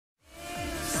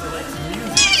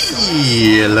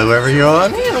Hello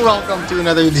everyone, and welcome to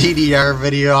another DDR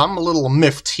video. I'm a little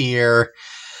miffed here.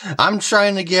 I'm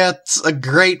trying to get a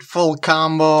great full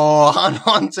combo on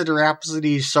Haunted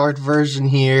Rhapsody short version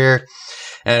here,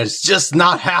 and it's just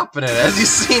not happening. As you've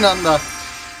seen on the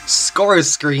score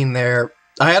screen there,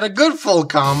 I had a good full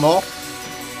combo,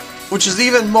 which is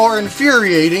even more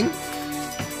infuriating,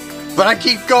 but I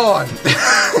keep going.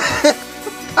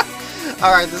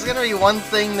 Alright, there's gonna be one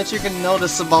thing that you can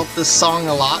notice about this song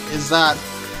a lot, is that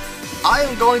I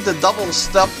am going to double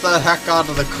step the heck out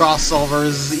of the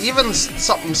crossovers, even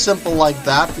something simple like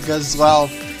that, because, well,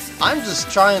 I'm just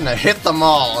trying to hit them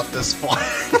all at this point.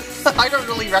 I don't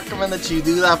really recommend that you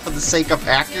do that for the sake of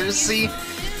accuracy.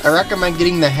 I recommend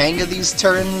getting the hang of these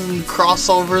turns and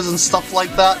crossovers and stuff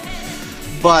like that,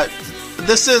 but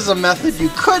this is a method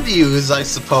you could use, I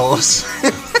suppose.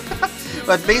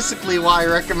 But basically why I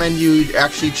recommend you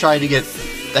actually try to get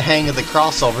the hang of the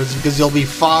crossovers, because you'll be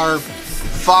far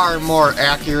more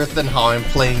accurate than how I'm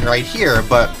playing right here.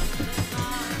 But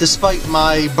despite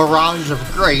my barrage of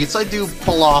greats, I do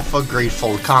pull off a great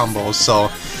full combo,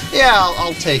 so yeah,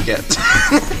 I'll take it.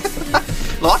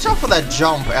 Watch out for that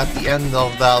jump at the end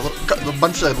of a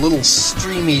bunch of little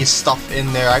streamy stuff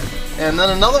in there. And then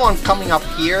another one coming up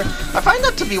here. I find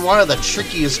that to be one of the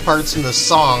trickiest parts in the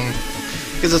song,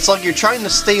 because it's like you're trying to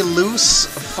stay loose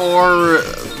for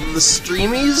the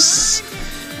streamies,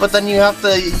 but then you have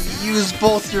to use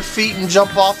both your feet and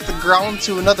jump off the ground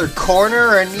to another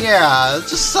corner, and yeah, it's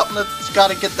just something that you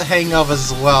gotta get the hang of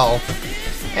as well.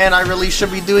 And I really should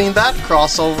be doing that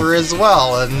crossover as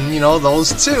well, and you know,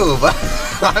 those too, but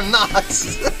I'm not.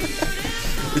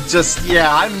 It's just,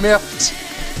 yeah, I'm miffed,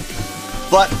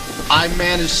 but I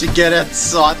managed to get it,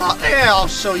 so I thought, hey, I'll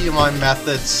show you my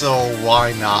method, so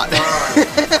why not?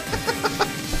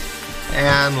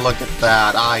 And look at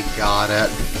that, I got it.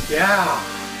 Yeah.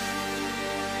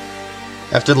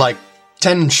 After like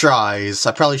 10 tries,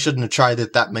 I probably shouldn't have tried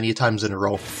it that many times in a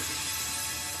row.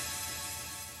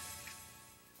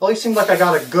 Well, it seemed like I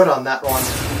got a good on that one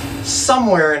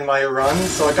somewhere in my run,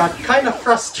 so it got kind of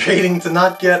frustrating to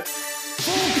not get,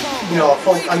 you know,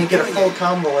 get a full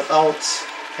combo without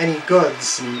any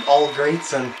goods and all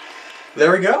greats, and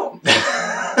there we go.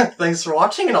 Thanks for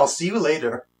watching, and I'll see you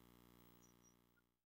later.